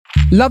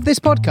Love this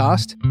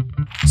podcast?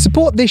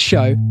 Support this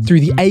show through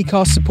the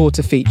Acast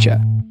supporter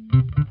feature.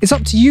 It's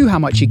up to you how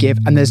much you give,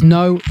 and there's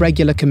no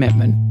regular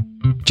commitment.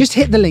 Just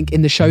hit the link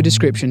in the show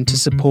description to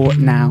support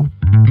now.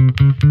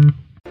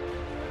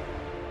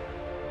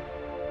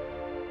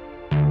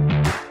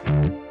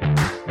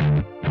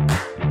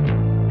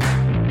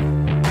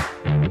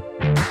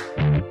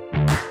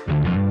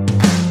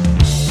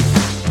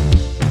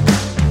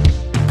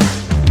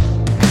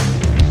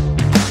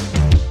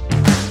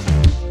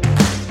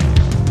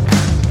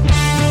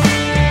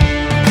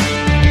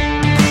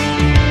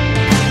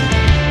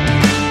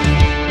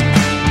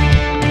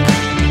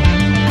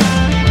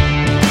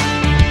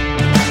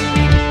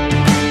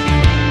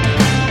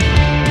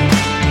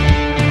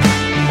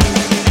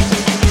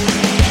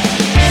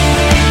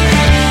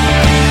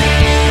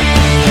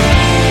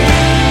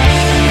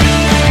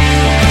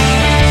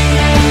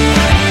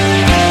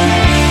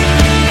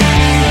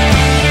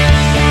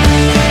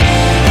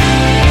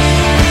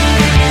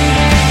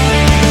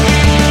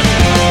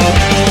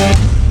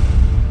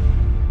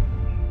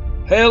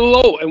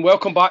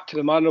 Welcome back to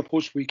the Manor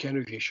Post Weekend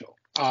Review Show.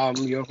 I'm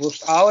your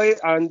host, Ali,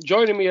 and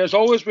joining me as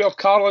always, we have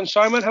Carl and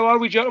Simon. How are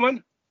we,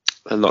 gentlemen?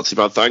 Not too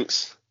bad,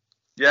 thanks.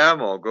 Yeah,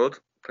 I'm all good.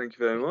 Thank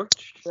you very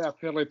much. Yeah,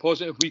 fairly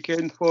positive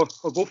weekend for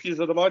both of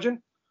you, I'd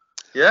imagine.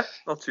 Yeah,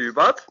 not too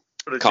bad.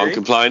 Can't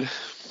complain.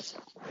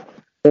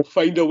 We'll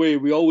find a way.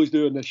 We always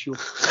do in this show.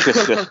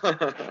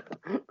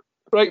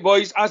 Right,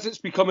 boys, as it's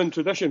becoming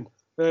tradition,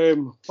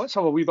 let's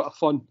have a wee bit of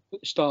fun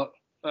at the start.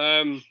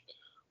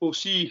 We'll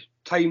see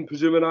time,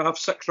 presuming I have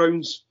 6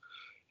 rounds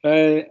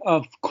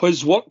of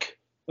quiz work.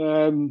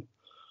 We'll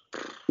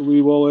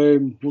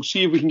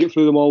see if we can get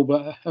through them all,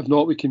 but if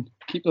not, we can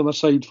keep them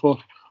aside for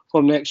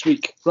next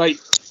week. Right,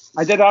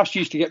 I did ask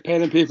you to get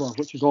pen and paper,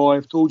 which is all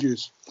I've told you.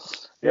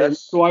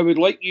 Yes. So I would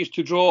like you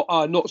to draw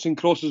a noughts and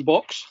crosses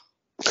box.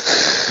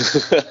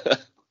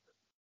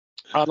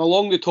 And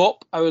along the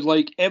top, I would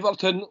like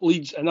Everton,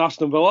 Leeds and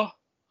Aston Villa.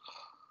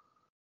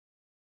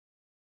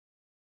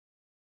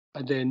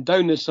 And then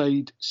down the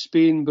side,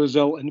 Spain,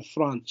 Brazil and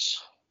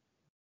France.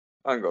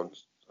 Hang on.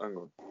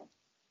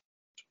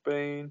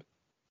 Spain,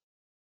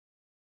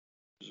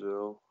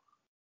 Brazil.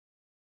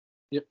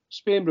 Yep,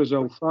 Spain,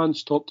 Brazil,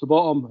 France, top to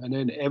bottom, and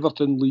then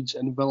Everton, Leeds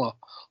and Villa,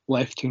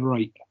 left to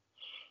right.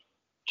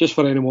 Just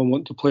for anyone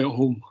wanting to play at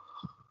home.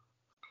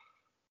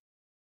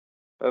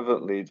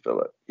 Everton, Leeds,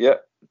 Villa. Yeah.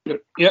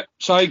 Yep,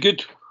 Si,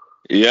 good?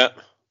 Yeah.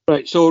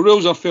 Right, so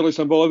rules are fairly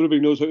simple. Everybody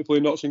knows how to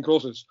play noughts and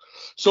crosses.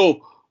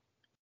 So,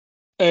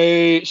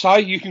 Si,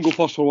 you can go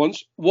first for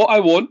once. What I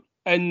want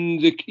in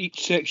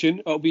each section,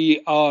 it'll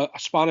be a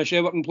Spanish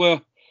Everton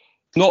player,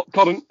 not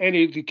current,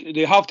 any.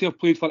 They have to have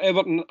played for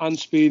Everton and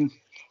Spain,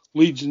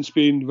 Leeds and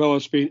Spain, Villa,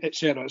 Spain,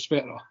 etc.,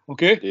 etc.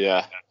 Okay?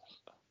 Yeah.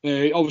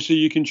 Obviously,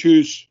 you can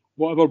choose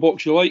whatever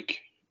box you like.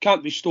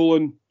 Can't be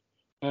stolen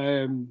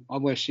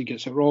unless he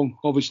gets it wrong,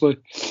 obviously.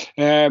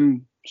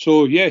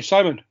 So, yeah,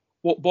 Simon,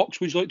 what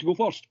box would you like to go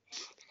first?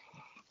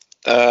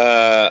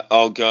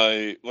 I'll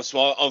go. Well,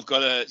 so I've got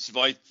to. So if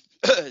I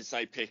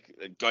say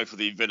go for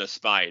the Villa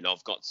Spain,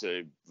 I've got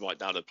to write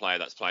down a player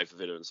that's played for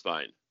Villa in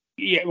Spain.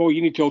 Yeah, well,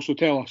 you need to also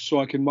tell us so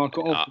I can mark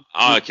it off.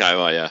 Okay,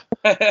 well, yeah.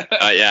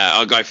 Yeah,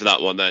 I'll go for that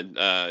one then.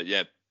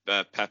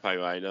 Pepe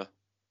Reina.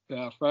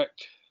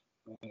 Perfect.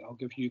 I'll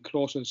give you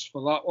crosses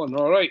for that one.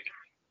 All right.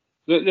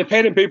 The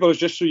pen and paper is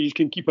just so you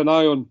can keep an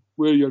eye on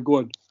where you're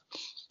going.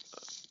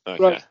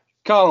 Okay. Right,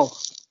 Carl.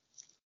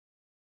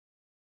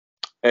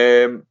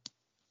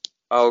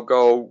 I'll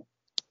go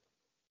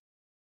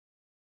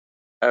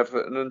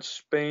Everton and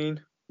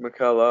Spain,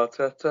 Mikel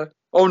Arteta.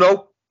 Oh,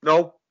 no.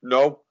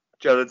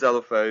 Gerard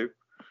Deulofeu.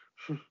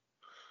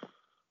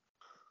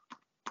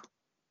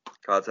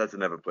 Arteta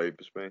never played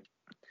for Spain.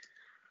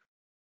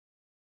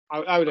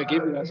 I would have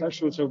given you that. I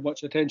showed so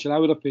much attention I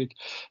would have paid.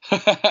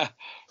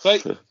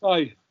 Right,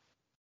 aye.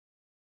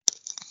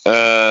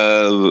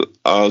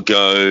 I'll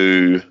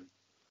go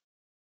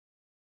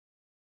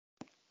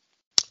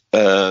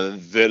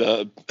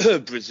Villa,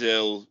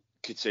 Brazil,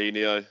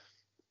 Coutinho.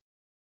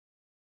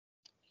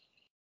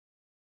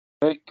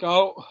 Right,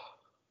 Carl.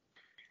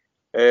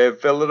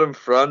 Villa and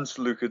France,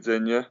 Luca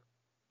Digne.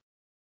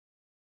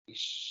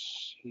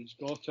 He's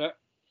got it.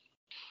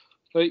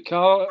 Right,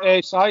 Carl.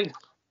 Si.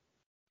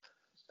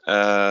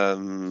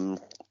 I'll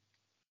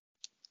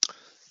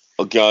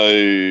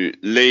go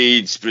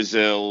Leeds,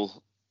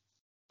 Brazil,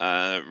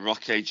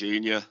 Roque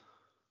Jr.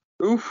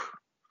 Oof.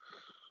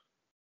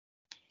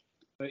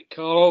 Right,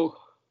 Carl.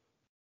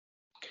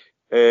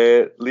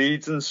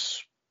 Leeds and...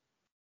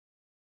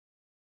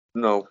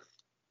 No.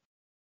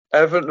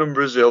 Everton and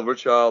Brazil,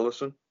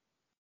 Richarlison.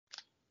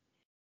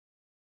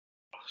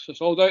 So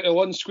it's all down to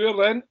one square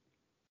then.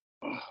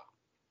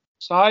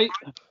 Si.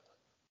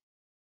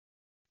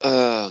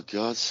 Oh,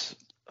 God.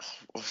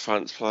 What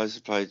France players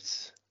have played?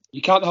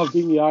 You can't have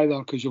Dini either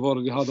because you've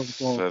already had him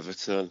for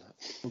Everton.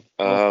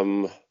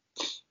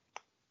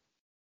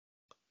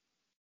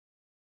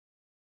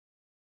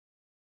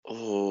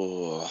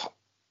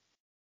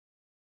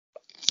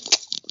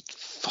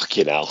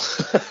 Fucking hell.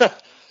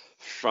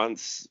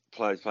 France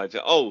played for...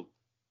 Oh,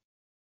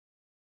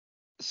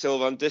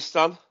 Sylvain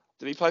Distin.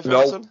 Did he play for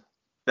No. Everton?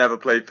 Never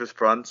played for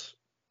France.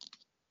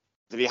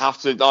 Did he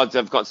have to? Oh,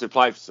 they've got to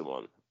play for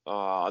someone.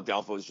 I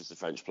thought it was just a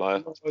French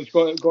player. He's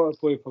got to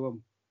play for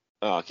them.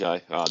 Oh,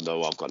 okay.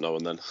 No, I've got no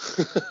one then.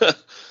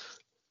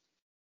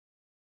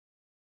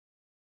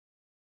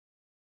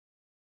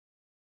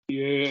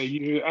 Yeah,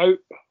 you out.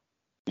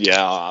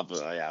 Yeah,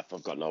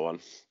 I've got no one.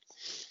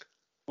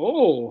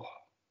 Oh,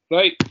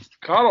 right.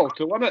 Carol,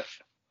 to win it.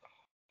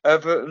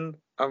 Everton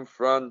and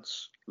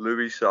France,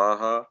 Louis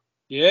Saha.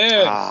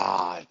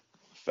 Yeah.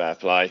 Fair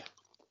play.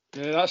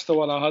 Yeah, that's the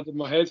one I had in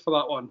my head for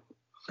that one.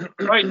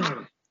 Right.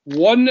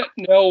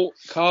 1-0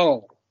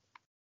 Carl.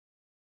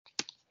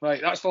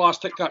 Right, that's the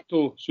last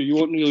tic-tac-toe, so you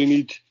won't really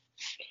need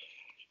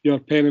your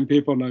pen and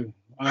paper now.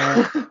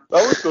 That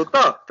was good,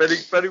 that. Very,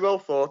 very well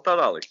thought, that,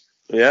 Ali.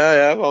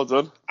 Yeah, well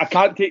done. I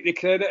can't take the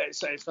credit.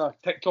 It's a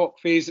TikTok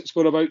phase that's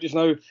going about just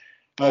now.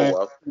 Oh,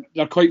 well.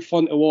 They're quite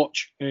fun to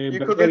watch. You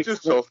but could very- have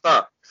just took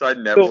that, because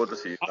I never would have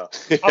seen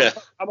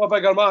that. I'm a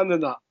bigger man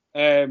than that.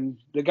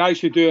 The guys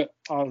who do it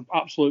are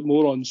absolute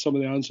morons. Some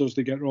of the answers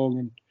they get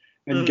wrong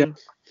and get.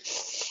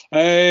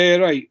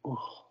 Right.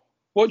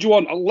 What do you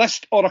want? A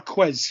list or a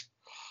quiz?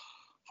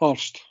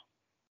 First.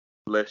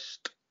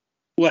 List.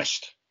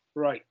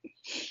 Right.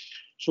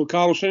 So,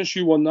 Carl, since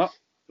you won that,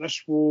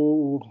 let's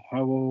go for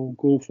a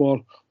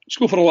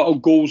little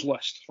goals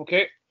list.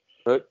 Okay.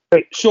 Right.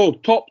 So,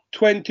 top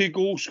 20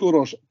 goal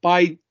scorers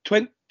by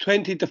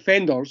 20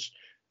 defenders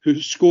who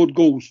scored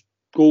goals.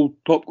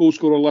 Top goal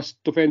scorer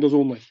list, defenders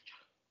only.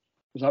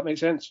 Does that make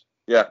sense?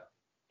 Yeah.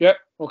 Yeah.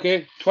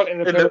 Okay. 20 in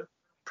the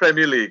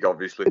Premier League,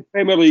 obviously.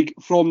 Premier League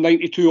from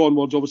 92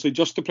 onwards, obviously,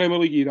 just the Premier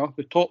League era.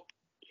 The top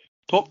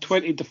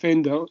 20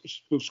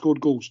 defenders who've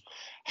scored goals.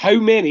 How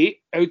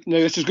many? Now,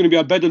 this is going to be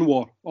a bidding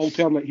war.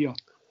 Alternate here.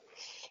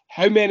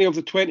 How many of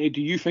the 20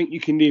 do you think you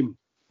can name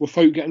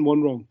without getting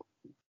one wrong?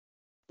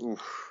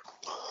 Oof.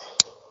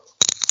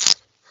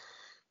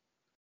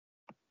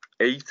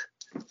 8.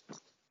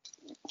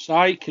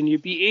 Si, can you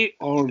beat 8,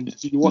 or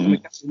do you want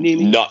them to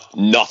name it?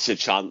 Not a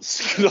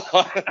chance.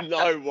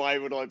 No way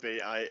would I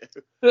beat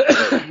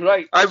 8.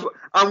 Right.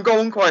 I'm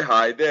going quite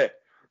high there,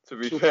 to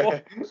be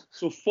fair.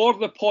 So for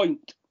the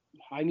point,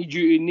 I need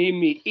you to name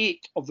me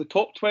 8 of the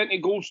top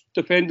 20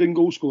 defending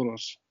goal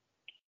scorers.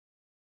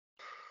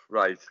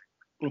 Right.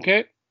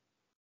 Okay?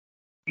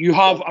 You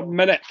have a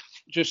minute,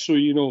 just so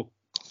you know.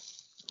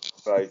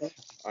 Right.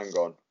 Hang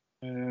on.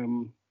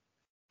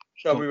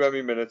 Tell me when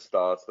my minute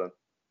starts then.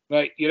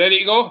 Right, you ready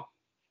to go?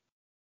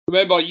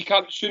 Remember, you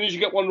can't. As soon as you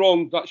get one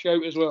wrong, that's you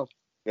out as well.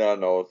 Yeah,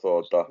 no, I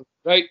thought that.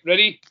 Right,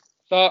 ready,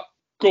 start,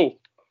 go.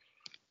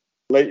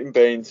 Leighton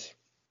Baines.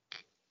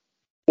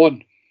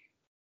 1,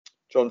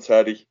 John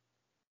Terry.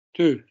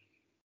 2,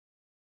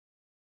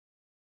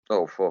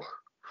 Oh, fuck.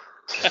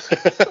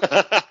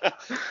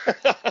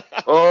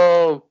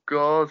 Oh,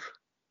 God.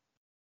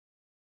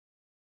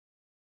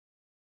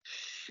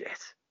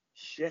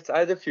 Shit, I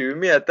had a few in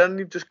my head, then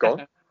you've just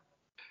gone.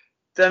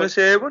 Dennis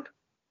Irwin.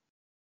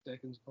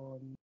 seconds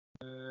on.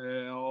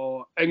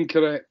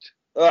 Incorrect.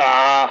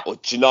 Ah! Well,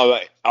 do you know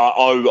what?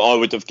 I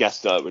would have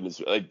guessed Irwin as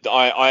well.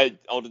 I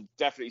would have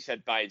definitely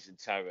said Baines and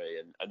Terry,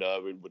 and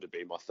Irwin would have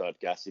been my third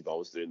guess if I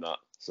was doing that.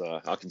 So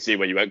I can see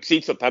where you went. Because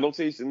he took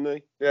penalties, didn't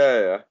he?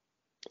 Yeah.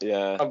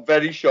 Yeah. I'm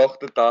very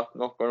shocked at that,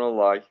 not going to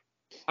lie.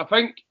 I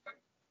think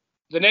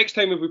the next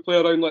time if we play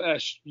around like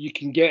this, you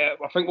can get it.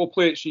 I think we'll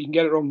play it so you can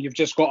get it wrong. You've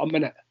just got a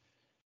minute.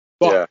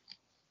 But Yeah.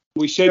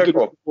 we said Yeah, the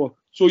go on. before.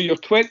 So your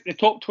the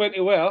top 20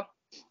 were.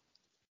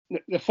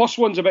 The first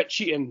one's a bit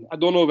cheating. I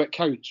don't know if it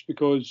counts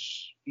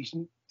because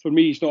for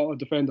me he's not a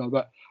defender.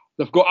 But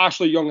they've got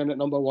Ashley Young in at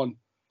number 1.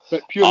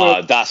 But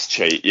purely. That's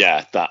cheat.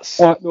 Yeah, that's.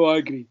 No, I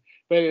agree.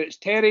 But it's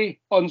Terry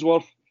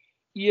Unsworth,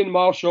 Ian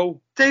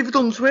Marshall. David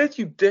Unsworth,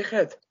 you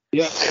dickhead.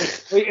 Yeah.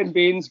 Leighton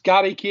Baines,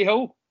 Gary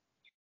Cahill,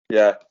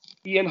 Yeah.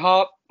 Ian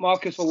Hart,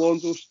 Marcus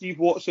Alonso, Steve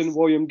Watson,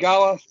 William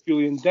Gallas,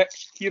 Julian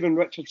Dix, Kieran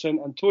Richardson,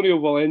 Antonio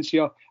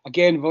Valencia.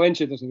 Again,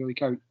 Valencia doesn't really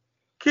count.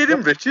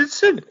 Kieran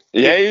Richardson.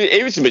 Yeah,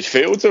 he was a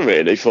midfielder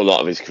really for a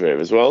lot of his career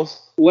as well.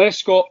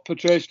 Lescott,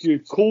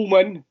 Petrescu,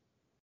 Coleman,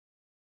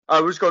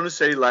 I was going to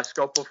say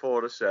Lescott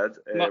before I said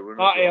Irwin.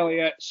 Matt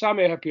Elliott,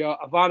 Sami Hyypiä,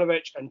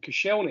 Ivanovic, and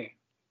Koscielny.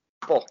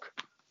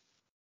 Fuck.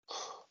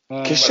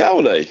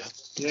 Koscielny.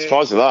 Yeah.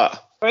 Surprised at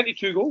that.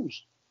 22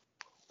 goals.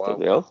 Wow.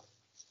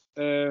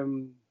 Yeah.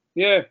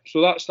 Yeah,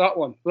 so that's that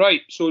one.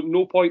 Right, so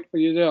no point for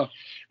you there.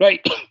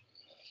 Right.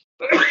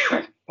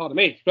 Pardon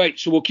me. Right,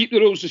 so we'll keep the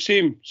rules the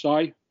same,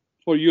 Si,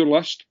 for your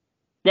list.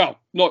 Well,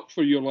 not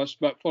for your list,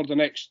 but for the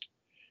next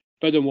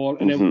bidding war.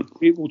 And then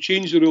we'll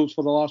change the rules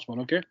for the last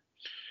one, okay?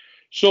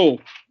 So,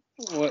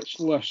 let's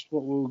list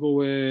what we'll go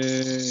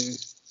with.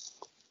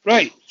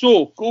 Right,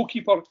 so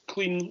goalkeeper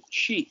clean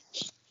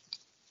sheets.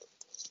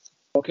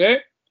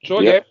 Okay, so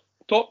again,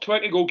 top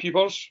 20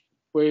 goalkeepers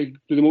with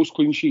the most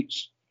clean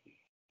sheets.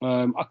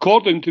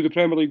 According to the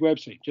Premier League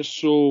website, just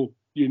so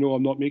you know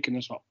I'm not making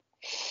this up.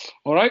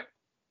 All right,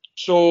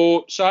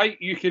 so Si,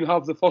 you can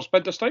have the first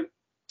bid this time.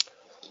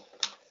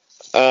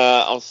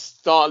 I'll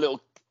start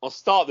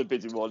the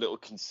bidding war a little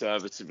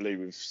conservatively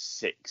with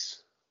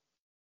 6.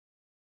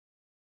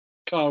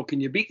 Carl,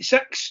 can you beat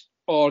 6,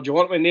 or do you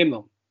want me to name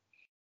them?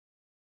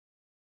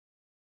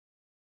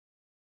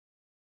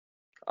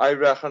 I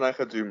reckon I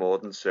could do more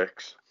than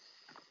 6.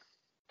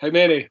 How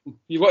many?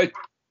 You want to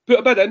put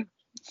a bid in?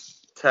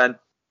 10.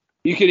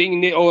 You can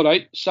name. All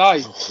right,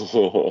 Si.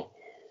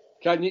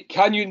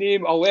 Can you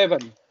name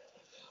 11?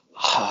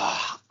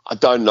 I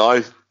don't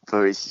know,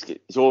 but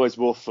it's always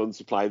more fun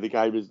to play the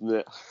game, isn't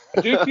it?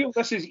 I do feel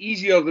this is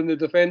easier than the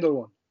defender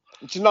one.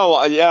 Do you know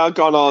what? Yeah, I'll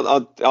go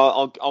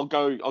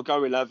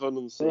 11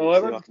 and see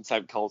 11? if I can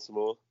take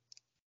Baltimore.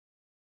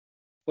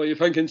 What are you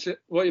thinking?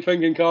 What are you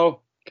thinking,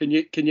 Carl? Can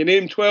you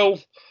name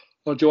 12,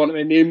 or do you want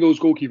me to name those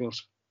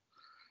goalkeepers?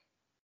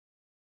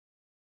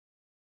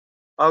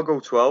 I'll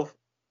go 12.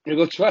 You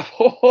go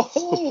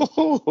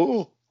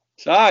 12.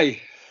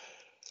 Si.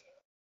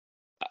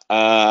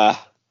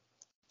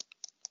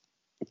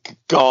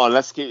 Go on,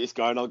 let's keep this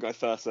going. I'll go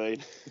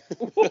 13.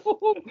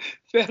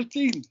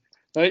 13.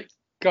 Right,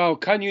 Carl,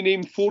 can you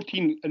name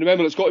 14? And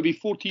remember, it's got to be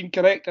 14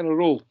 correct in a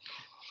row.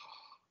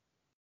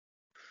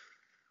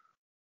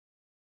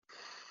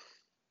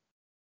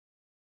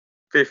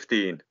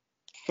 15.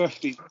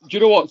 50. Do you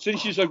know what?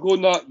 Since you're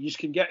going that, you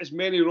can get as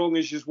many wrong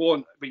as you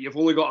want, but you've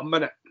only got a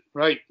minute.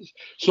 Right.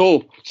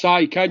 So,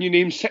 Si, can you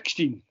name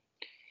 16?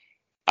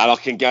 And I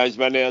can go as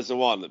many as I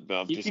want,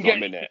 but I've You just can got a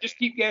minute. just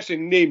keep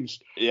guessing names.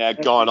 Yeah,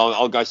 go on.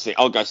 I'll go 16.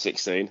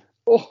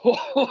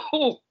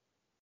 Oh,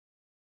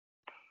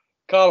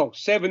 Carl,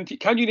 17.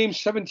 Can you name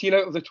 17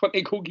 out of the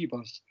 20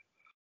 goalkeepers?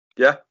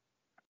 Yeah.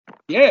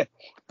 Yeah.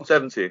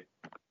 17.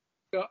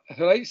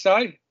 Right,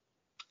 Si?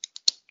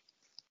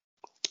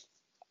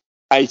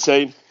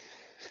 18.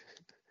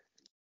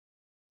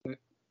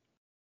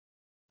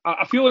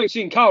 I feel like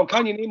saying, Carl,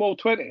 can you name all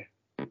 20?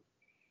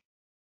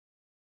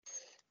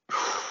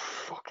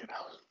 Fucking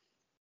hell.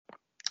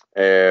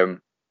 I mean,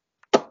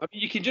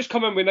 you can just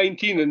come in with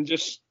 19 and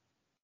just.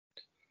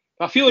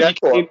 I feel like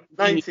Yeah, you can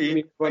go on. name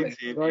 19. 20,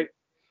 19. right?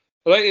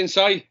 Right, and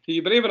Si, are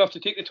you brave enough to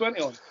take the 20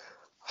 on?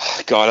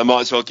 God, I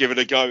might as well give it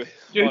a go. Why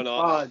Good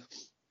not? man.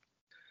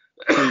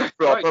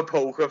 Proper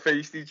poker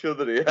faced each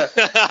other here.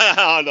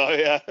 I know,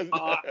 yeah.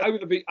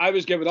 I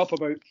was giving up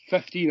about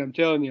 15, I'm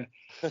telling you.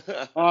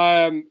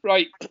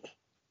 Right,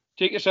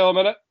 take yourself a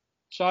minute.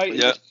 Si, Yeah.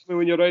 just tell me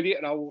when you're ready,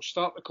 and I will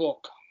start the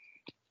clock.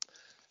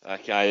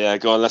 Okay, yeah,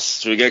 go on.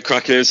 Should we get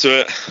cracking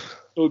into it?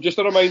 So just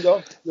a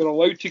reminder, you're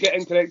allowed to get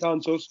incorrect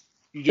answers.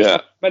 You just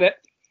have a minute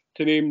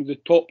to name the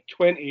top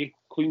 20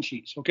 clean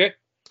sheets, okay?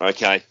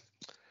 Okay.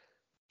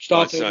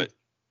 Starting Right, so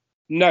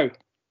now.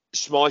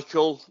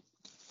 Schmeichel,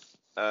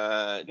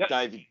 Yep.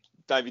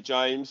 David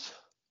James,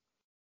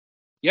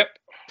 Yep,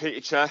 Peter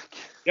Cech,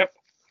 yep,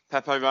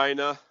 Pepe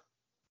Reina,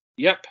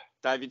 yep,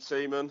 David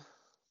Seaman,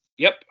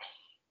 yep.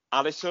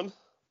 Allison,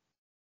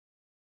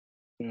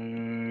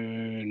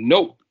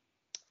 No.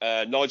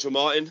 Nigel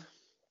Martin.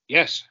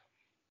 Yes.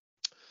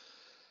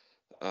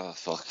 Oh,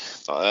 fuck.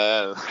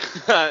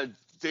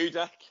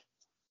 Dudek,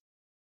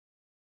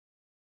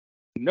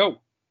 No.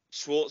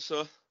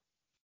 Schwarzer,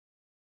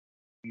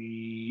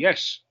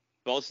 Yes.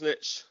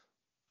 Bosnich.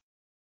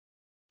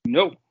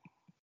 No.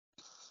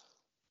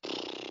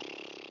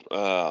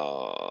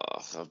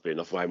 I've been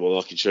off way more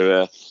lucky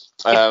here.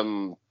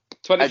 20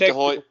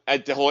 seconds.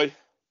 Ed De Hoy.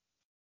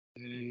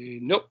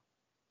 No.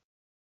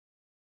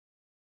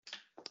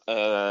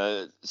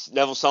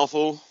 Neville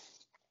Southall.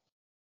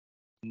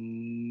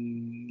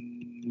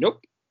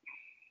 Nope.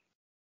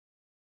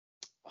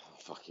 Oh,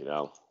 fucking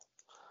hell.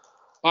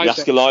 5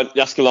 seconds.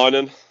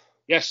 Jaskalainen.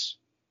 Yes.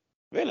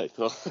 Really?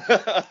 Yeah.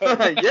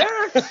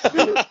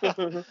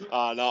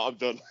 No, I'm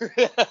done.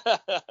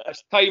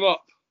 That's time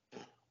up.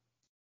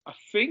 I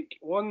think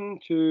 1,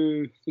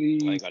 2, 3,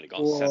 I've only got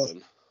 4,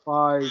 7.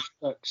 5,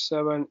 6,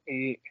 7,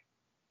 8,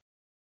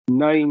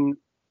 9,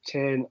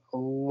 10,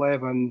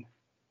 11.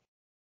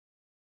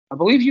 I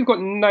believe you've got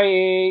 9.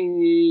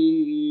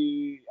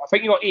 I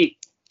think you got 8.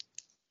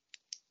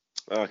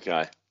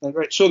 Okay.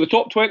 Right. So the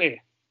top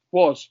 20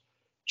 was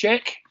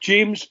Cech,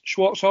 James,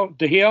 Schwarzer,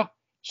 De Gea,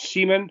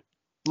 Seaman,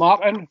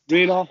 Martin,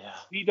 Reina,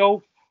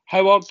 Riedel,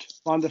 Howard,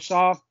 Van der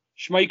Sar,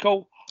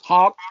 Schmeichel,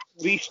 Hart,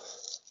 Rees,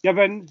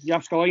 Given,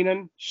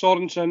 Jaskalainen,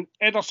 Sorensen,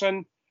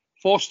 Ederson,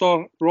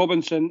 Foster,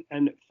 Robinson,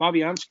 and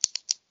Fabianski.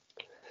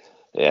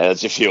 Yeah,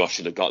 there's a few I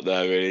should have got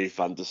there, really.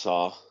 Van der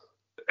Sar.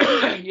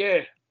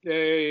 Yeah.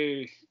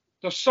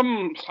 There's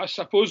some, I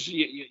suppose,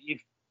 you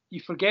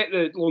forget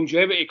that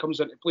longevity comes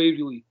into play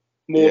really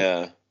more.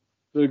 Yeah.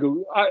 There you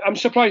go. I'm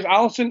surprised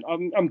Alisson.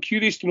 I'm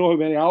curious to know how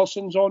many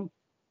Alisson's on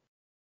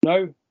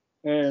now,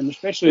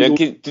 especially. Yeah,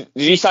 did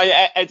you say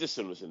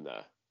Edison was in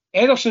there?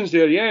 Ederson's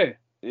there, yeah.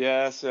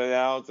 Yeah, so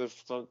yeah,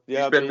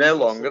 He's been there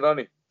longer, hasn't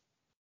he?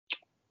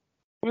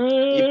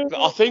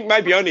 I think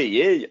maybe only a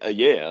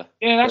year.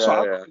 Yeah, that's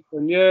what I'm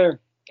thinking. Yeah.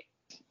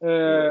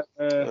 Oh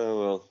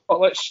well. But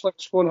let's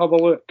go and have a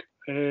look.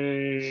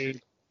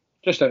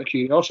 Just out of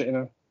curiosity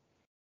now.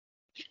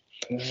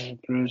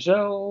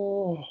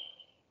 Brazil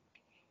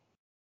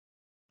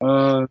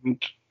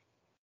and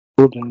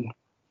Gordon.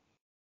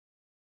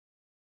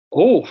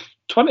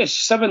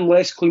 27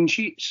 less clean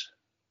sheets.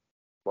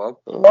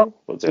 Well,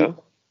 What's that?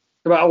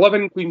 About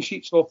 11 clean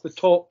sheets off the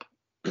top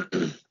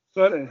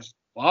 20.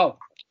 Wow.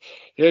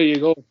 There you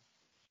go.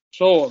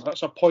 So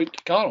that's a point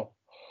to Carl.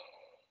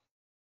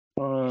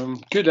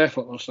 Good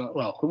effort, was that?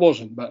 Well, it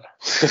wasn't, but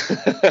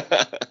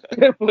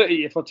fair play to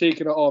you for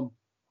taking it on.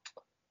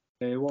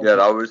 I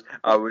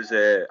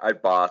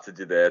bartered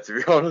you there, to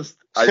be honest.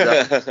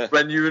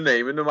 When you were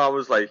naming them, I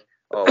was like,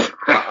 oh,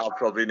 I'll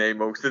probably name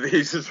most of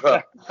these as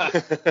well.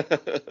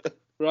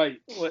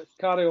 Right, let's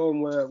carry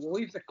on. We'll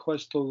leave the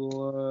quiz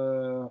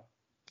till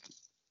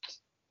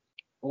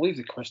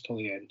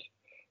the end.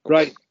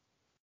 Right,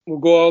 we'll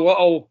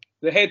go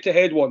the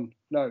head-to-head one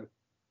now.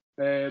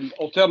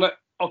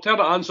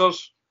 Alternate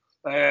answers.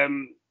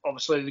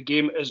 Obviously, the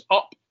game is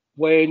up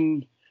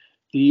when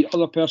the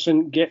other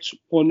person gets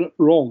one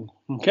wrong.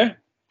 Okay?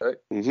 Right.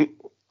 Mm-hmm.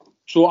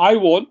 So I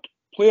want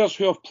players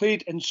who have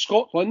played in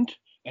Scotland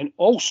and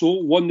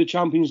also won the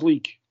Champions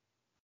League.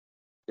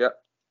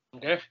 Yep.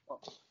 Okay?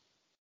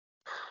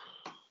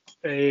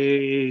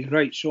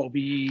 Right, so it'll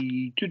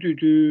be...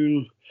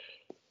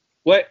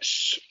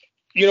 Let's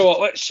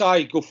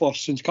Si go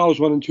first, since Carl's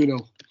winning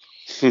 2-0.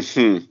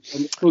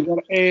 And so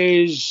there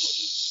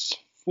is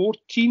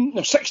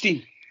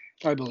 16,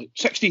 I believe.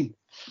 16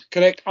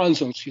 correct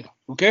answers here,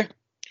 okay?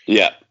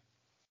 Yeah.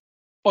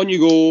 On you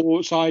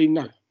go, Si,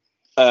 now.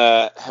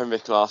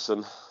 Henrik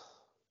Larsson.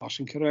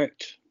 Larsson,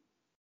 correct.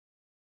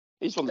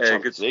 He's won the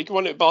Champions League. He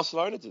won it at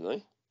Barcelona, didn't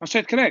he? I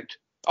said correct.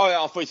 Oh,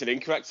 yeah, I thought you said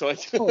incorrect, sorry.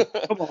 Oh,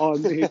 come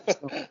on, mate.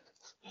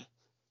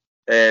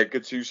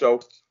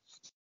 Gattuso.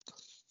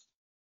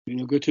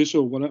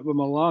 Gattuso won it with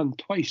Milan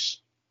twice.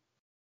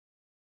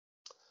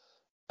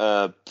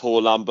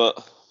 Paul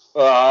Lambert.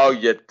 Oh,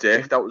 you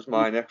dick. That was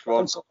my next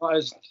one.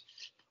 A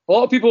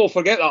lot of people will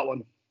forget that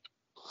one.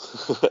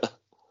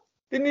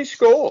 Didn't he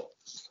score?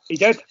 He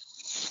did.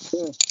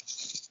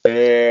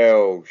 Yeah.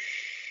 Oh,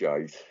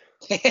 shite.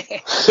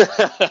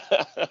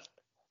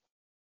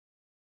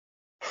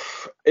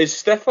 Is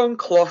Stefan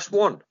Klos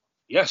one?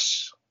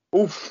 Yes.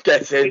 Oof,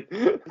 get in.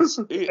 And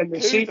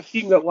the same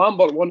team that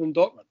Lambert won in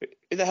Dortmund.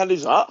 Who the hell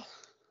is that?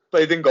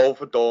 Played in goal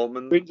for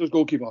Dortmund. Rangers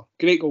goalkeeper.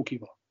 Great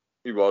goalkeeper.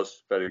 He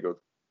was very good.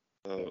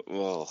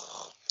 Well,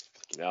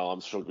 now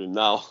I'm struggling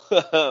now.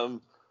 Oh,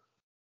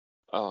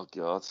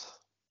 God.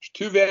 There's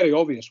two very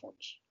obvious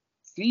ones.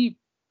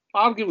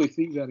 Arguably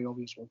three very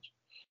obvious ones.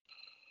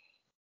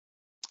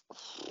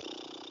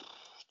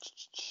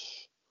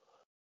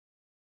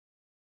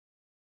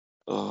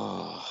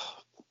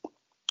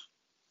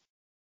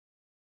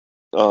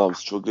 Oh, I'm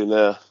struggling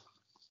there.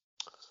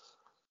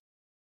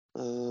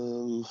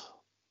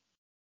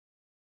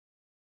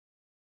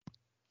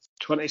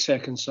 20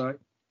 seconds, Si.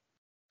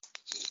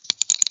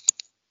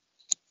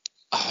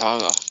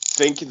 I'm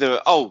thinking there.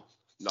 Oh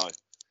no,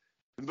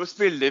 there must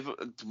be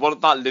what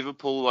about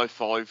Liverpool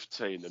 05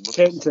 team? There must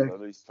be someone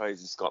who's played in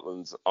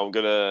Scotland. I'm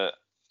gonna.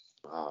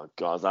 Oh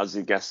God, as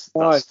you guess,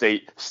 that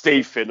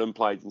Steve Finnan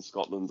played in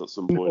Scotland at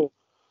some point.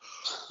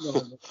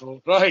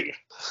 No. Right.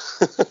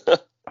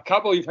 I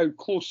can't believe how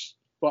close,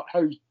 but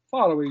how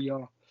far away you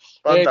are.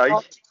 Van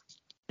Dijk.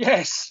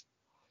 Yes.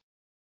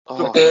 The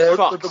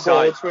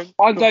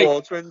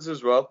Ball twins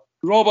as well.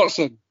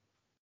 Robertson.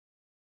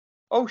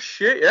 Oh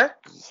shit, yeah.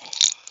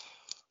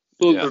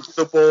 Yeah.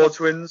 The Ball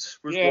twins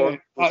was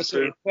one. That's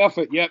it.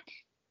 Perfect. Yep.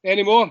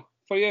 Any more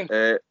for you?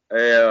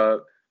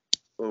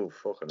 Oh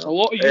fucking hell. A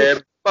lot of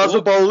you.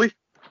 Basil Bowley.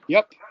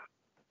 Yep.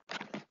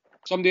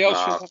 Somebody else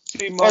should have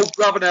seen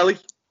Ravanelli.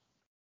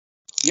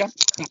 Yep.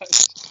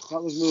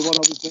 That was the one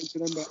I was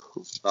mentioning,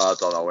 but I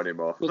don't know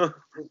anymore.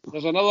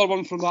 There's another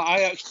one from that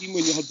Ajax team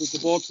when you had the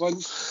Boer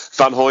twins.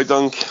 Van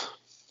Hooijdonk.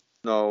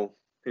 No,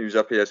 he was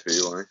at PSV,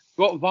 wasn't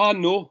he? Got Van,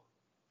 no.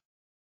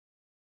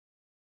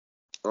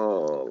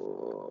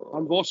 Oh.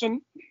 Van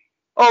Vossen.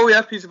 Oh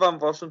yeah, Peter Van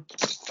Vossen.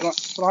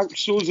 Frank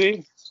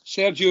Soze.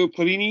 Sergio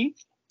Perini.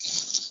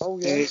 Oh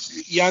yeah.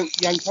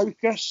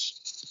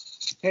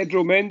 Jankowskis.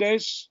 Pedro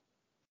Mendes.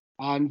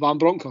 And Van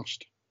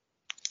Bronckhorst.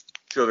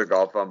 Should have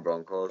got Van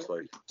Bronckhorst,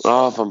 like.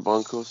 Oh, Van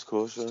Bronckhorst, of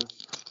course, yeah.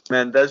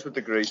 Mendes with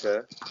the great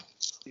hair.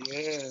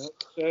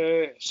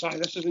 Yeah, sorry,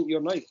 this isn't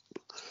your night.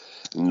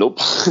 Nope,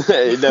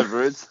 it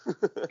never is.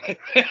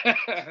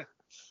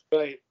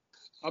 Right,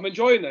 I'm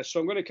enjoying this, so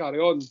I'm going to carry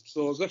on.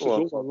 So this is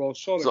over, well,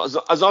 sorry.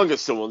 So, as long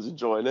as someone's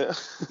enjoying it.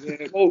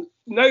 Yeah, well,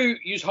 now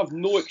you have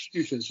no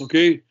excuses,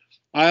 okay?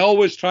 I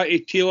always try to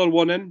tailor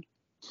one in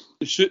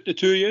to suit the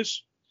two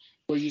years,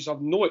 where you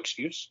have no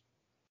excuse.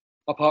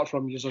 Apart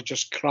from you are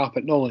just crap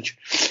at knowledge.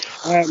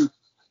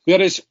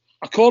 Whereas,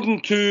 according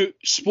to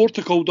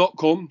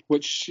Sporticle.com,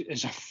 which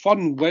is a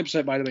fun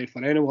website, by the way,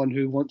 for anyone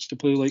who wants to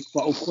play like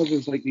little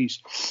quizzes like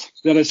these,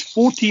 there is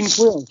 14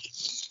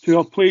 players who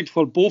have played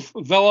for both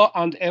Villa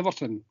and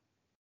Everton.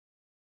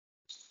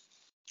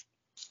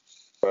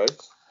 Right.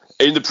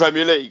 In the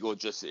Premier League or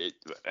just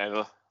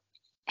ever?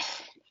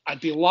 I'd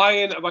be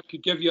lying if I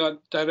could give you a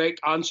direct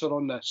answer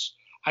on this.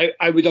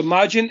 I would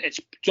imagine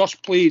it's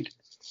just played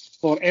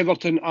for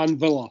Everton and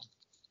Villa.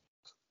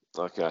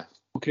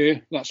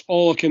 Okay, that's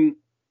all I can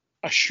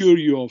assure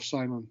you of,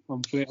 Simon.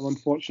 I'm afraid,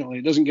 unfortunately,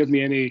 it doesn't give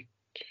me any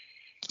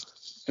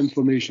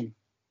information.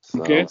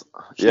 Okay.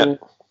 Yeah.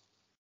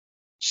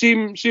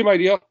 So, same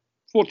idea.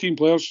 14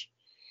 players.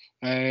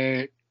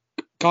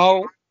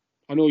 Carl,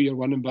 I know you're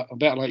winning, but I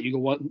better let you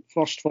go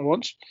first for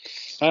once.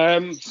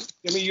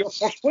 Give me your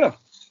first player.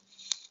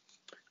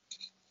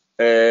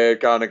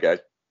 Garner Gay.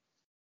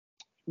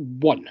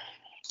 1.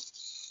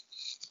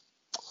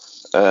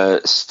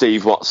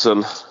 Steve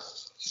Watson.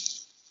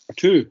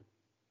 2.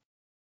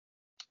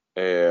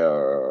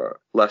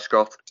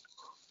 Lescott.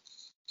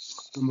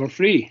 Number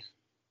 3.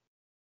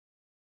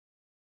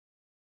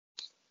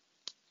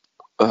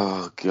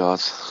 Oh,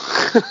 God.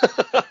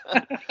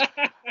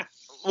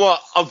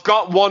 Well, I've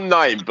got one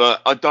name,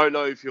 but I don't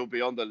know if he'll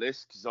be on the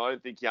list because I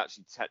don't think he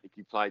actually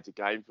technically played a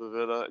game for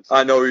Villa.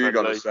 I know who you're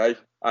going to say.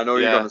 You're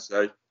going to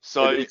say.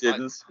 So he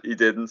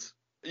didn't.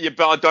 Yeah,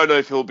 but I don't know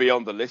if he'll be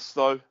on the list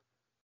though.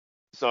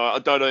 So I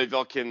don't know if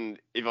I can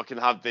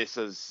have this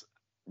as.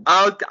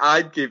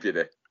 I'd give you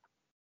it.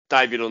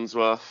 David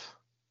Unsworth.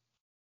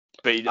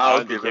 But I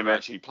don't think he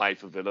actually played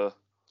for Villa.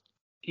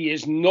 He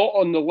is not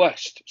on the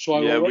list, so I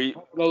will have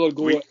another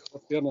go at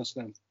fairness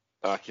then.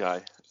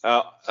 Okay.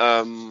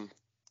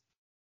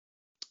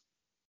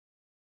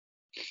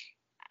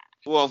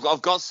 Well,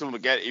 I've got some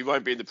again. He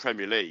won't be in the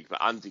Premier League,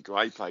 but Andy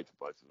Gray played for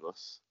both of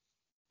us.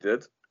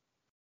 Did?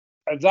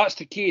 If that's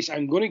the case,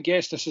 I'm going to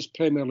guess this is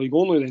Premier League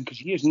only then, because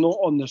he is not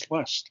on this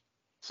list.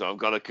 So I'm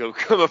going to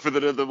come up with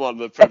another one,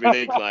 the Premier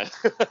League player.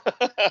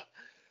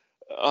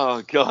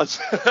 Oh, God.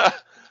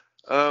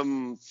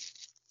 Oh,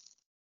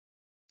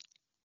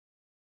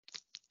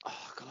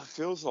 God, it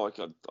feels like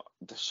there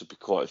should be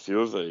quite a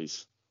few of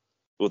these.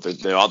 Well,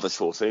 there are, there's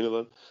 14 of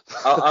them.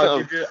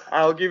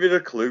 I'll give you the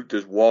clue.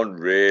 There's one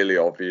really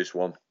obvious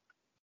one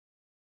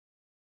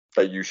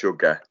that you should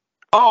get.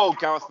 Oh,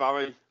 Gareth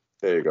Barry.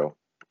 There you go.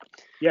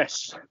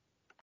 Yes.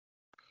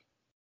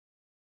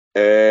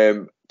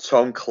 Tom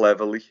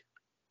Cleverley.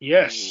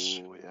 Yes.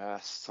 Ooh,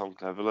 yes, Tom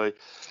Cleverley.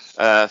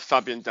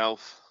 Fabian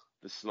Delph,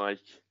 the Snake.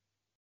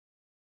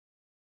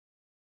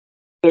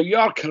 No, you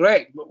are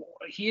correct, but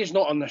he is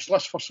not on this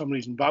list for some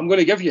reason. But I'm going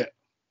to give you it.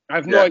 I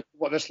have no idea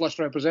what this list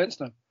represents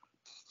now.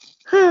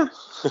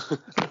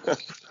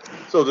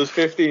 So there's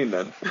 15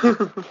 then. I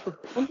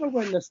wonder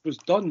when this was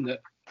done.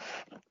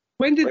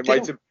 When did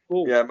Delph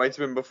go? Yeah, it might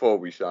have been before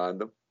we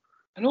signed him.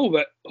 I know,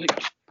 but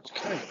it's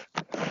kind of...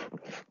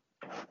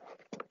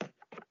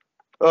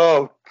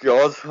 Oh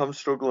God, I'm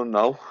struggling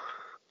now.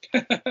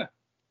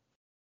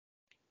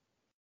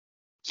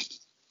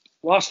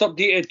 Last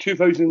updated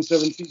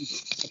 2017.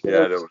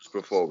 Yeah, that was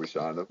before we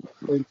signed him.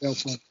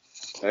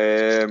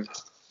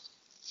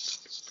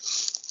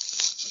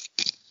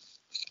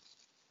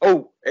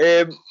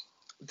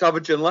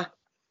 David Ginola.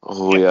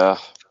 Oh yeah.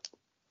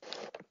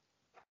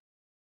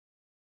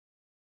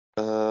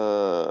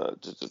 Oh,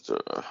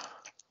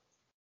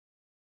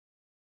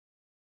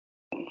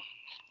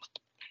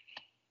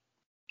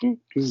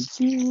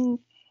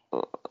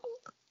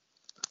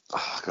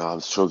 God, I'm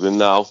struggling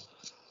now.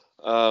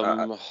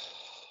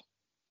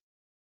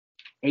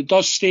 It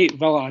does state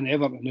Villa and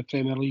Everton in the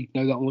Premier League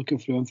now that I'm looking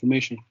through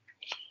information.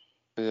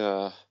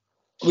 Yeah.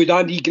 Would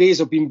Andy Gray's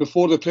have been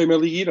before the Premier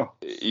League era?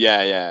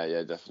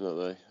 Yeah,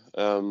 definitely.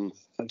 That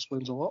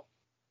explains a lot.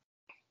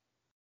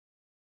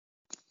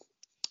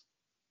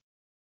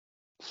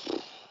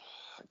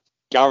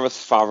 Gareth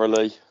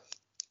Farrelly.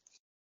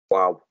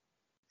 Wow.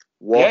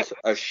 What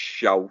a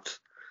shout.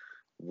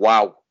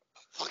 Wow.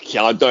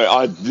 Yeah, I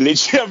literally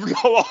have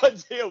no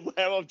idea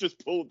where I've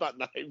just pulled that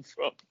name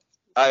from.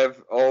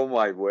 Oh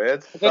my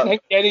word. I didn't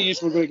think any of you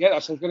were going to get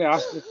that, so I was going to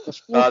ask you.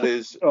 That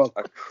is a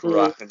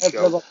cracking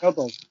shout.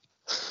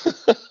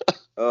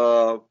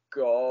 Oh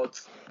God.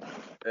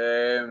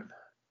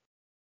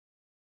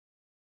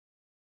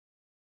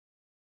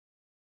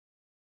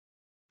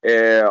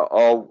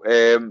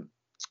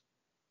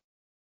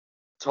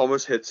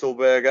 Thomas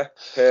Hitzlberger.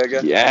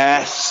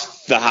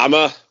 Yes, the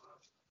Hammer.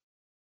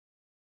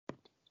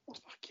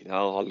 Fucking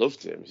hell, I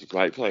loved him. He's a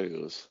great player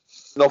with us.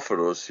 Not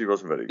for us. He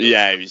wasn't very good.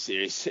 Yeah,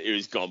 he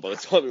was gone by the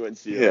time we went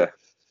to the Yeah.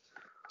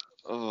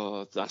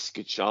 Oh, that's a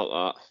good shout,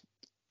 that.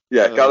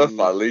 Yeah, Gareth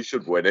Farrelly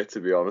should win it, to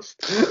be honest.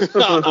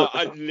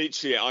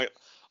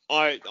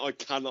 I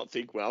cannot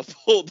think where I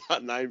pulled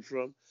that name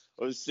from.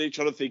 I was still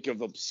trying to think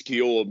of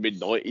obscure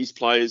mid-90s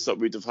players that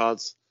we'd have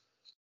had.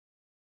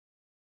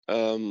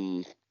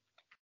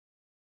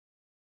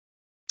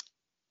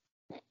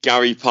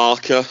 Gary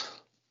Parker.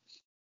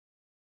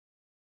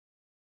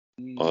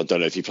 I don't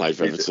know if he played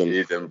for Everton.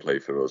 He didn't play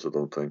for us, I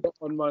don't think.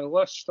 On my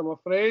list, I'm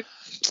afraid.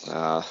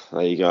 There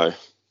you go.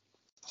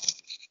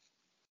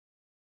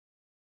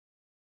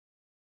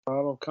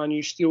 Carl, can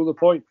you steal the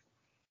point?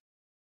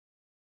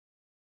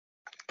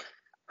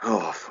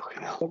 Oh,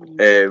 fucking hell.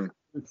 2,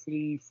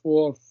 3,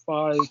 4,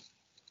 5,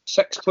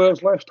 6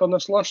 players left on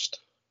this list.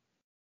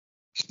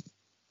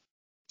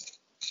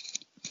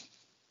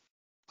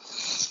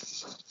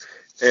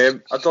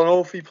 I don't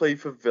know if he played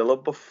for Villa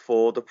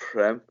before the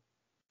Prem.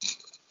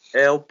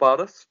 Earl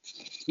Barrett.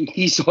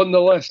 He's on the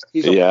list.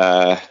 He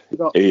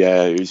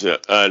was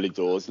early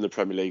doors in the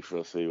Premier League for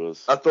us. He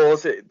was. I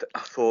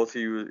thought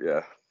he was.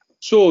 Yeah.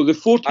 So the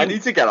 14th. I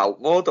need to get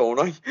out more, don't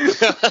I?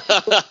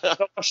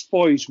 The list,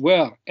 boys,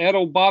 were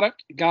Errol Barrett,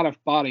 Gareth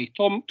Barry,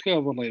 Tom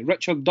Cleverley,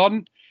 Richard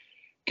Dunn,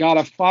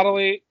 Gareth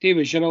Farrelly,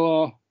 David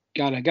Ginola,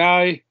 Gary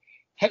Guy,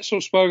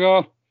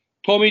 Hitzelsberger,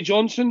 Tommy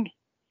Johnson,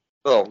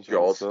 God.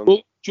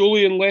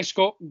 Julian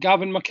Lescott,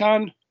 Gavin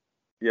McCann,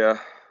 Yeah.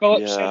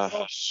 Philip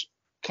Senderos,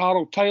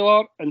 Carl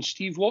Tyler, and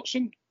Steve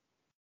Watson.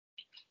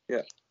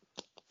 Yeah.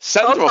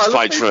 Senderos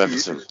played for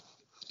Everton.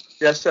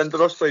 Yeah,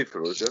 Senderos played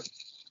for us, yeah.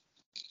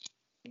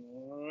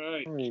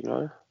 Alright. There you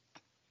go.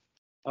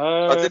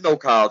 I didn't know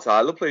Carl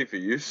Tyler played for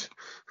you.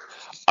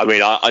 I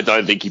mean, I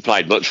don't think he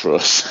played much for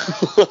us.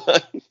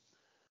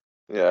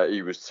 Yeah,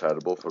 he was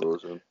terrible for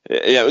us.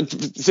 Yeah,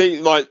 see,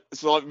 like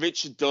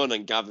Richard Dunn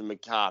and Gavin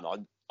McCann, I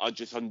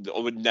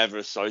would never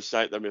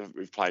associate them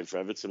with playing for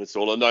Everton at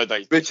all. I know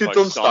they. Richard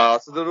Dunn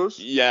started at us.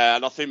 Yeah,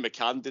 and I think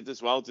McCann did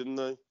as well, didn't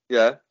they?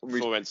 Yeah. Before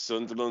he went to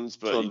Sunderland,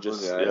 but he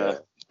just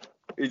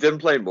He didn't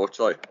play much,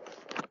 like.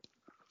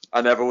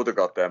 I never would have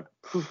got them.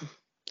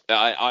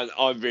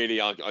 I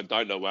really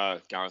don't know where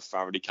Gareth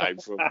Farrelly came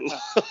from.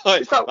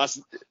 It's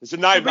a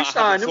name that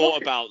I haven't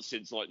thought about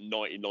since like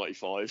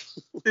 1995.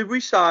 Did we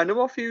sign him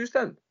off you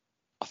then?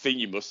 I think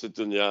you must have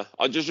done, yeah.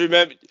 I just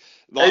remember.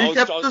 He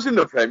kept us in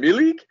the Premier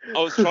League.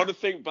 I was trying to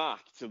think back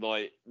to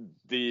like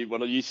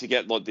when I used to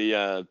get like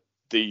the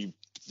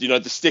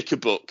sticker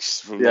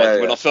books from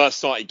when I first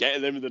started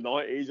getting them in the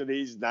 90s, and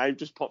his name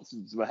just popped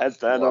into my head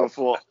there, and I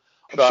thought,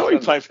 I'm sure he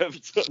played for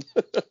Everton.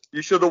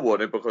 You should have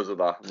won it because of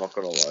that, I'm not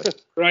going to lie.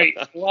 Right,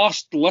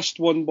 last list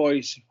one,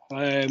 boys.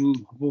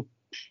 What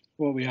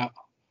are we at?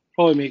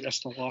 Probably make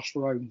this the last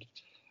round.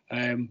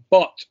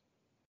 But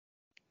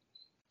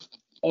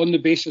on the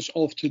basis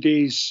of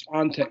today's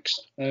antics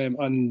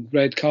and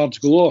red cards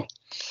galore,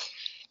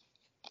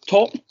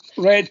 top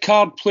red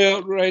carded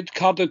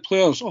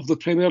players of the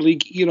Premier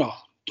League era,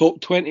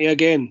 top 20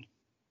 again.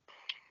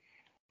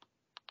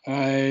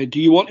 Do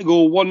you want to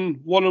go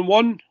one and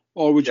one?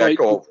 Or would you like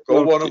go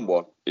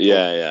 1-1?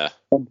 Yeah.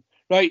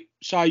 Right,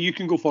 Si, you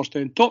can go first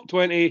then. Top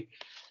 20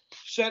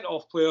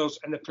 centre-off players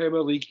in the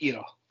Premier League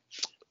era.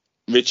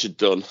 Richard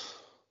Dunn.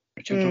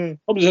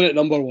 Comes in at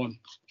number one.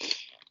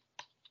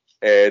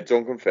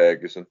 Duncan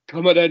Ferguson.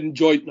 Coming in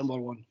joint number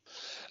one.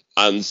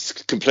 And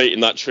completing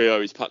that trio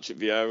is Patrick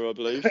Vieira, I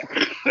believe.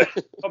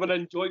 Coming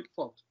in joint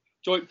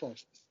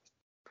first.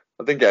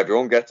 I think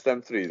everyone gets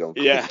them three, don't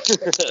they? Yeah.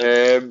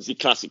 It's a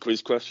classic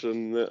quiz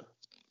question, isn't it?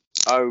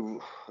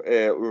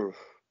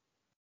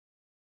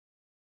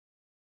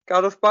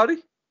 Gareth Barry?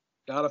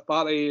 Gareth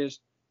Barry is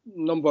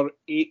number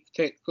 8,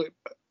 technically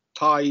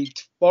tied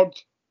third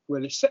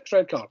with 6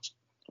 red cards.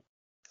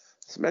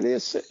 As many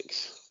as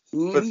 6.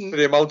 But for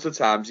the amount of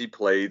times he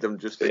played, I'm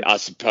just thinking. I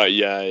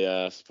suppose,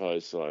 I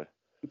suppose so.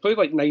 He played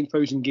like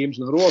 9,000 games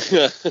in a row.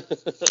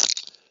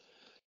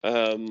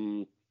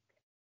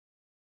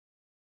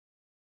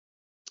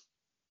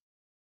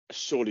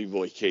 Surely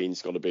Roy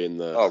Keane's got to be in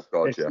there. Oh,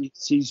 God, yeah.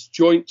 He's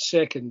joint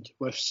second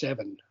with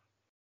 7.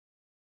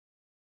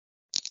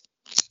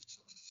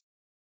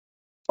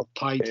 Or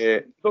tied.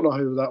 I don't know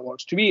how that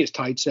works. To me, it's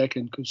tied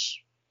second because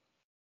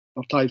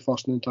I've tied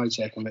first and then tied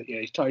second. But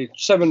yeah, he's tied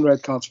 7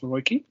 red cards for Roy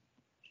Keane.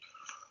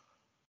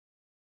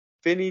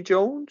 Vinnie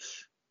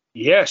Jones?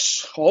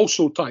 Yes,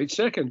 also tied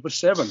second with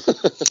 7.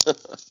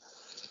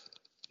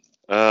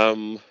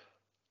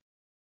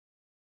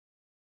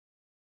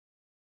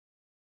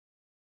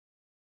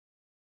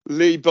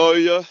 Lee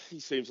Bowyer, he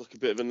seems like a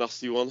bit of a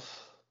nasty one.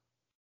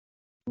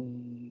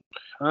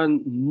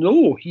 And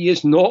no, he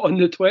is not on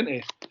the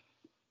 20.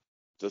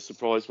 Does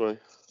surprise me.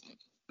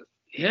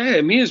 Yeah,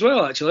 me as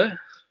well, actually.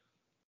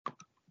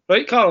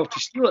 Right, Carl, to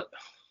steal it.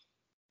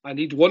 I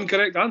need one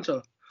correct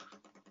answer.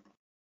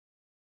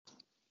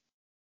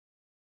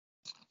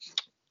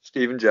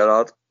 Steven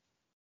Gerrard.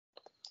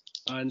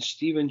 And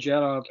Steven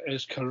Gerrard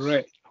is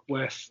correct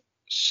with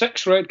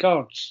 6 red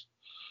cards.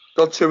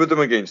 Got 2 of them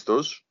against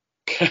us.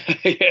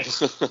 Yes.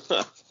 So,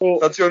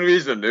 that's the only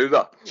reason I knew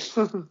that.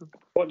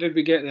 What did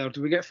we get there?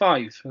 Did we get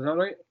 5? Is that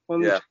right?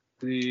 1, yeah. 2,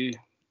 3.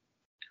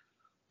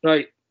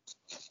 Right.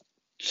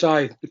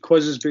 Si, the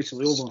quiz is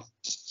basically over.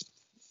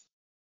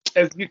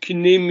 If you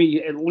can name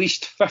me at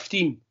least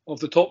 15 of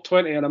the top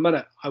 20 in a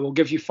minute, I will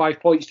give you 5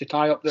 points to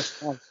tie up this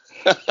time.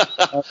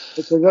 Because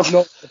if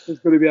not, this is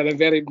going to be a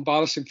very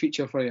embarrassing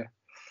feature for you.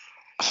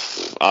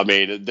 I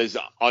mean,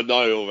 I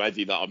know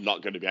already that I'm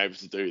not going to be able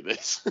to do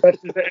this.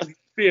 If you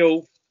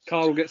fail,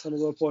 Carl gets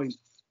another point.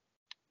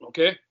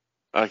 Okay?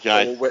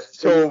 Okay.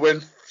 So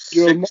win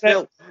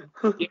 6-0.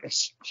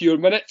 Yes. Your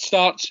minute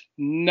starts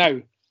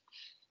now.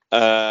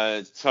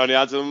 Tony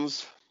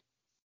Adams.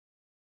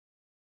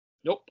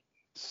 Nope.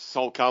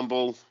 Sol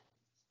Campbell.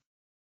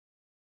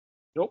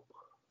 Nope.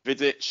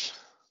 Vidic.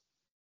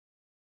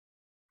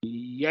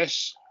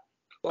 Yes.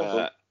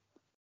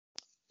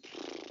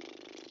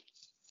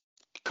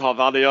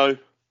 Carvalho.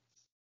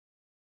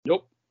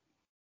 Nope.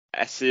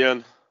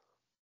 Essien.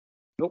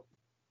 Nope.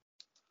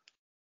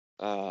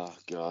 Oh,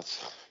 God.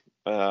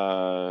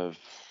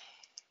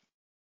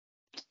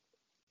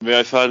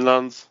 Rio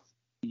Ferdinand.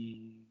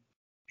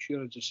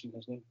 Sure, I just seen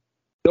his name.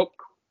 Nope.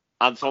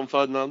 Anton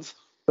Ferdinand.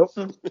 Nope.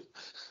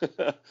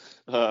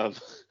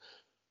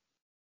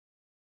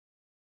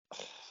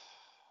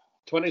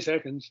 20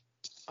 seconds.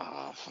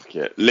 Fuck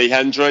it. Lee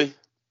Hendry.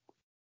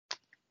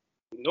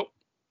 Nope.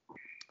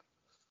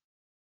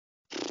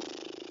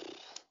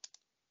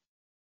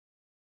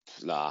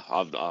 Nah,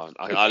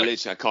 I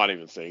literally can't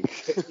even think.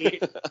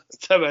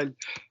 Tim in.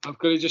 I'm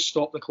going to just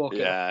stop the clock.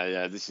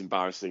 Yeah, this is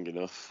embarrassing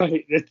enough.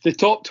 Right, the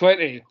top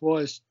 20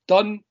 was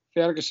Dunn,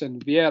 Ferguson,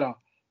 Vieira,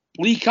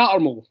 Lee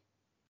Cattermole.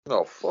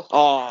 Oh, fuck.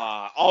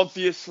 Oh,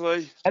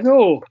 obviously. I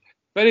know.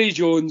 Vinnie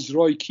Jones,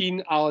 Roy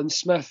Keane, Alan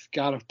Smith,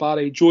 Gareth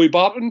Barry, Joey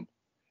Barton.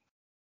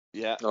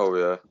 Yeah. Oh,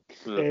 yeah.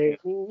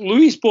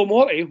 Luis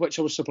Beaumorti, which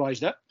I was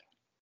surprised at.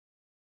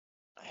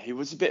 He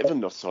was a bit of a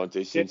nut, I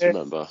do seem to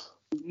remember.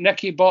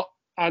 Nicky Butt,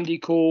 Andy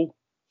Cole,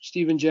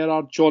 Stephen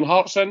Gerrard, John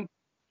Hartson,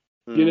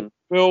 Unit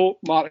Bull,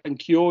 Martin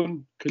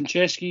Keown,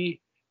 Konchesky,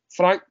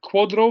 Frank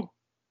Quadro.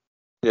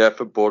 Yeah,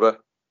 for Bora.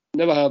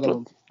 Never heard of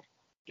him.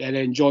 And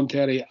then John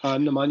Terry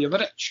and Nemanja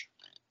Vidic.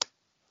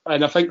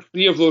 And I think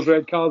 3 of those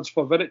red cards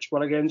for Vidic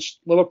were against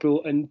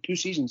Liverpool in 2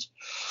 seasons.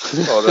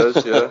 Oh, it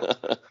is, yeah.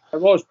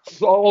 It was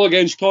all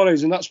against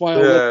Torres, and that's why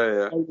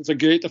I was a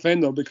great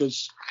defender,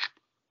 because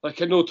I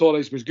know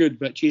Torres was good,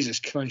 but Jesus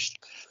Christ.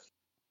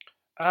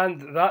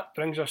 And that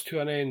brings us to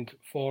an end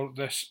for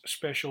this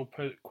special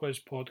quiz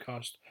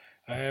podcast.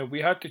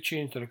 We had to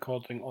change the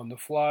recording on the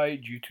fly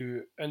due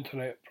to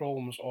internet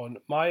problems on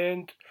my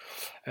end.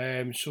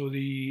 So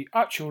the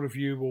actual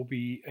review will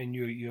be in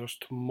your ears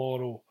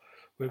tomorrow.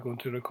 We're going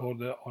to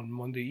record it on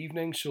Monday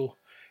evening. So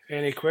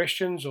any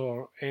questions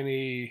or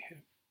anything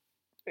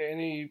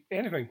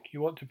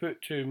you want to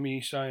put to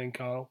me, Si and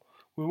Carl,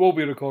 we will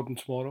be recording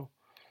tomorrow.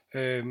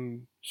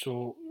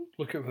 So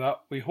look out for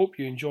that. We hope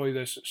you enjoy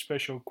this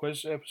special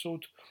quiz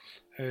episode.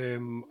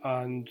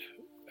 And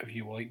if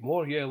you would like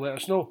more, let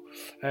us know.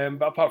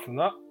 But apart from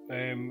that,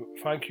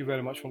 thank you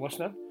very much for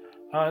listening.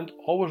 And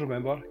always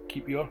remember,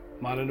 keep your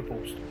man in the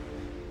post.